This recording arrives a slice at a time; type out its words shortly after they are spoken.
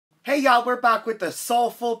Hey y'all, we're back with the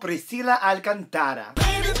soulful Priscilla Alcantara.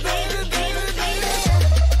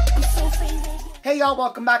 Hey y'all,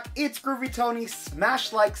 welcome back. It's Groovy Tony.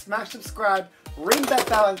 Smash like, smash subscribe, ring that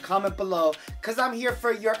bell, and comment below, cause I'm here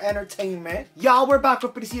for your entertainment. Y'all, we're back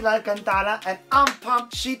with Priscilla Alcantara, and I'm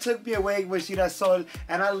pumped. She took me away with Girasol,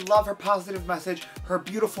 and I love her positive message, her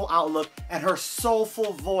beautiful outlook, and her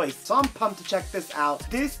soulful voice. So I'm pumped to check this out.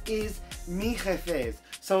 This is Me Refez.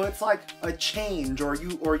 So it's like a change, or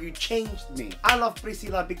you changed me. I love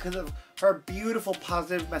Priscilla because of her beautiful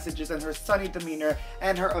positive messages and her sunny demeanor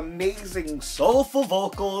and her amazing soulful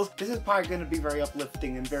vocals. This is probably gonna be very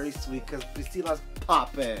uplifting and very sweet because Priscilla's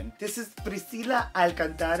poppin'. This is Priscilla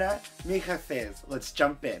Alcantara, Me Refez. Let's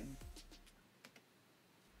jump in.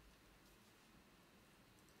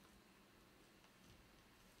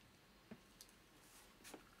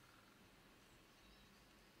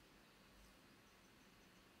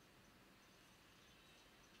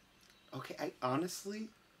 Okay,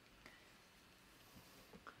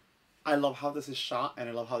 I love how this is shot and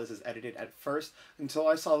I love how this is edited. At first, until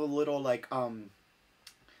I saw the little like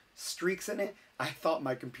streaks in it, I thought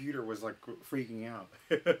my computer was like freaking out.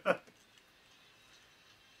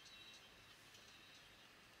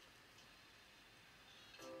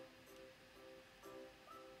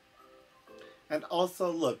 And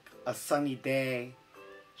also look, a sunny day.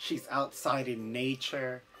 She's outside in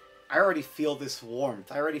nature. I already feel this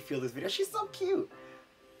warmth. I already feel this video. She's so cute.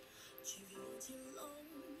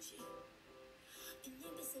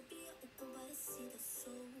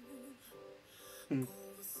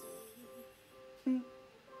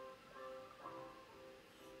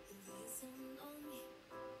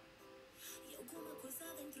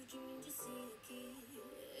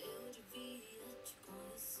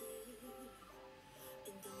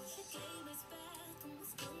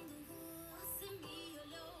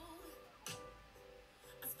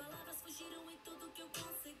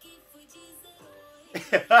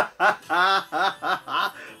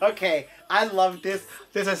 Okay, I love this.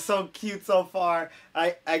 This is so cute so far.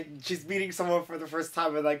 She's meeting someone for the first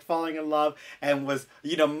time and like falling in love and was,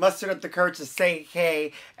 you know, mustered up the courage to say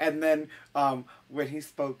hey, and then when he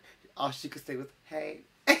spoke, all she could say was hey.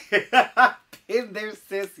 In there,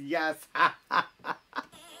 sis, yes.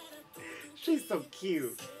 She's so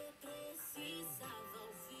cute.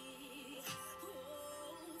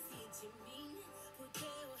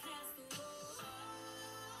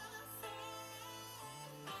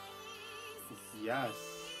 Yes.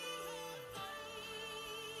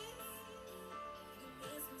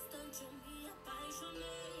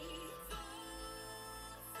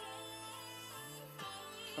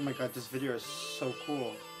 Oh my god, this video is so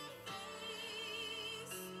cool.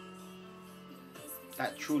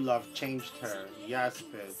 That true love changed her. Yes,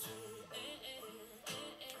 bitch.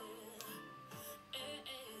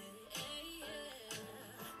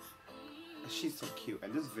 She's so cute,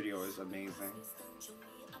 and this video is amazing.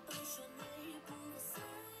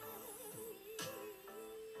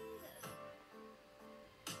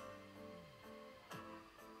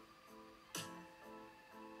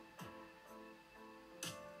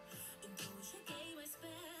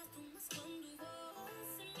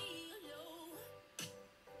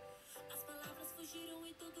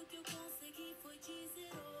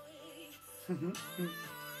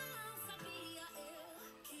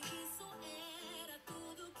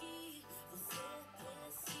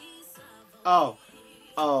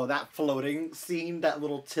 Oh, that floating scene, that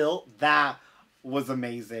little tilt, that was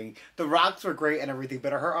amazing. The rocks were great and everything,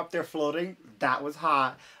 but her up there floating, that was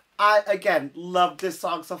hot. I, again, love this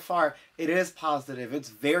song so far. It is positive. It's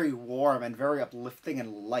very warm and very uplifting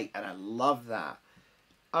and light, and I love that.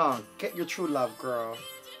 Oh, get your true love, girl.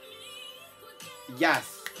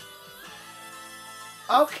 Yes.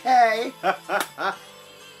 Okay.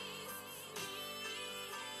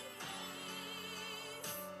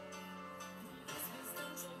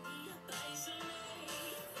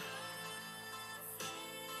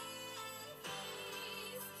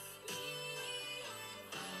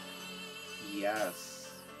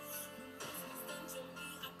 Yes.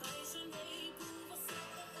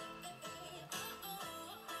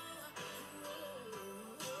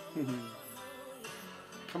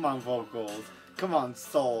 Come on, vocals. Come on,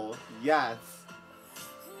 soul. Yes.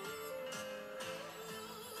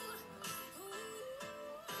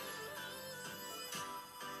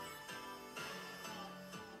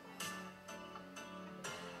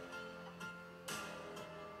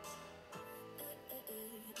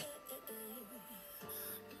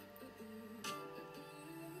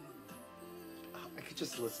 I could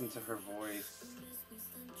just listen to her voice.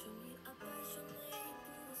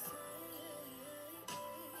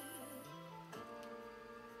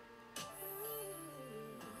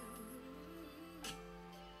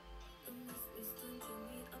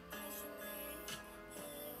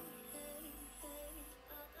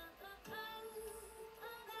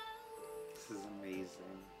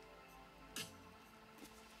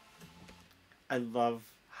 I love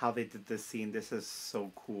how they did this scene. This is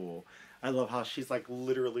so cool. I love how she's like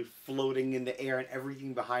literally floating in the air and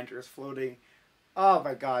everything behind her is floating. Oh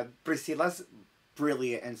my god. Priscilla's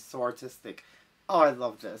brilliant and so artistic. Oh, I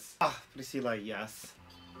love this. Ah, Priscilla, yes.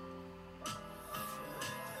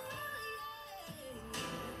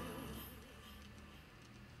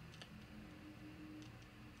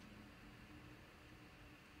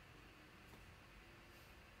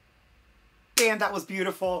 Damn, that was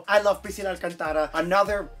beautiful. I love Priscilla Alcantara.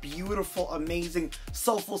 Another beautiful, amazing,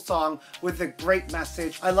 soulful song with a great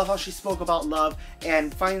message. I love how she spoke about love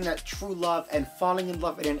and finding that true love and falling in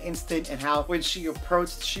love in an instant, and how when she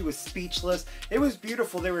approached, she was speechless. It was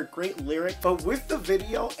beautiful. They were great lyrics. But with the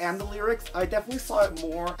video and the lyrics, I definitely saw it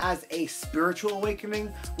more as a spiritual awakening,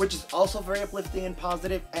 which is also very uplifting and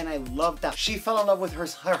positive, and I love that. She fell in love with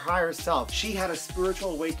her higher self. She had a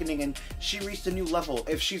spiritual awakening and she reached a new level.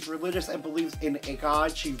 If she's religious and believes in a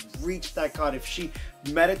God, she reached that God. If she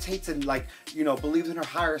meditates and, like, you know, believes in her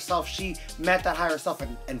higher self, she met that higher self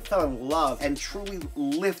and fell in love and truly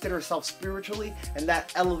lifted herself spiritually, and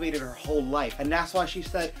that elevated her whole life. And that's why she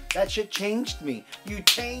said, that shit changed me. You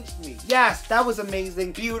changed me. Yes, that was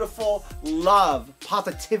amazing, beautiful, love,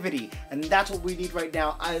 positivity, and that's what we need right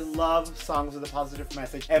now. I love songs with a positive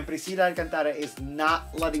message, and Priscilla Alcantara is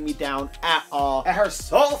not letting me down at all. And her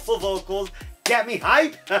soulful vocals get me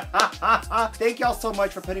hype. Thank y'all so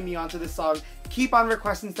much for putting me onto this song. Keep on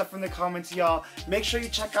requesting stuff from the comments, y'all. Make sure you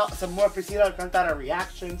check out some more Priscilla Alcantara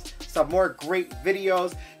reactions, some more great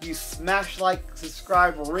videos. You smash like,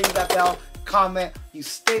 subscribe, ring that bell, comment. You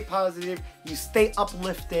stay positive, you stay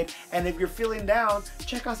uplifted, and if you're feeling down,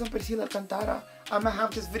 check out some Priscilla Alcantara. I'm gonna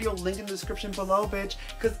have this video linked in the description below, bitch,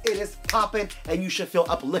 because it is popping and you should feel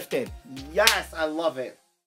uplifted. Yes, I love it.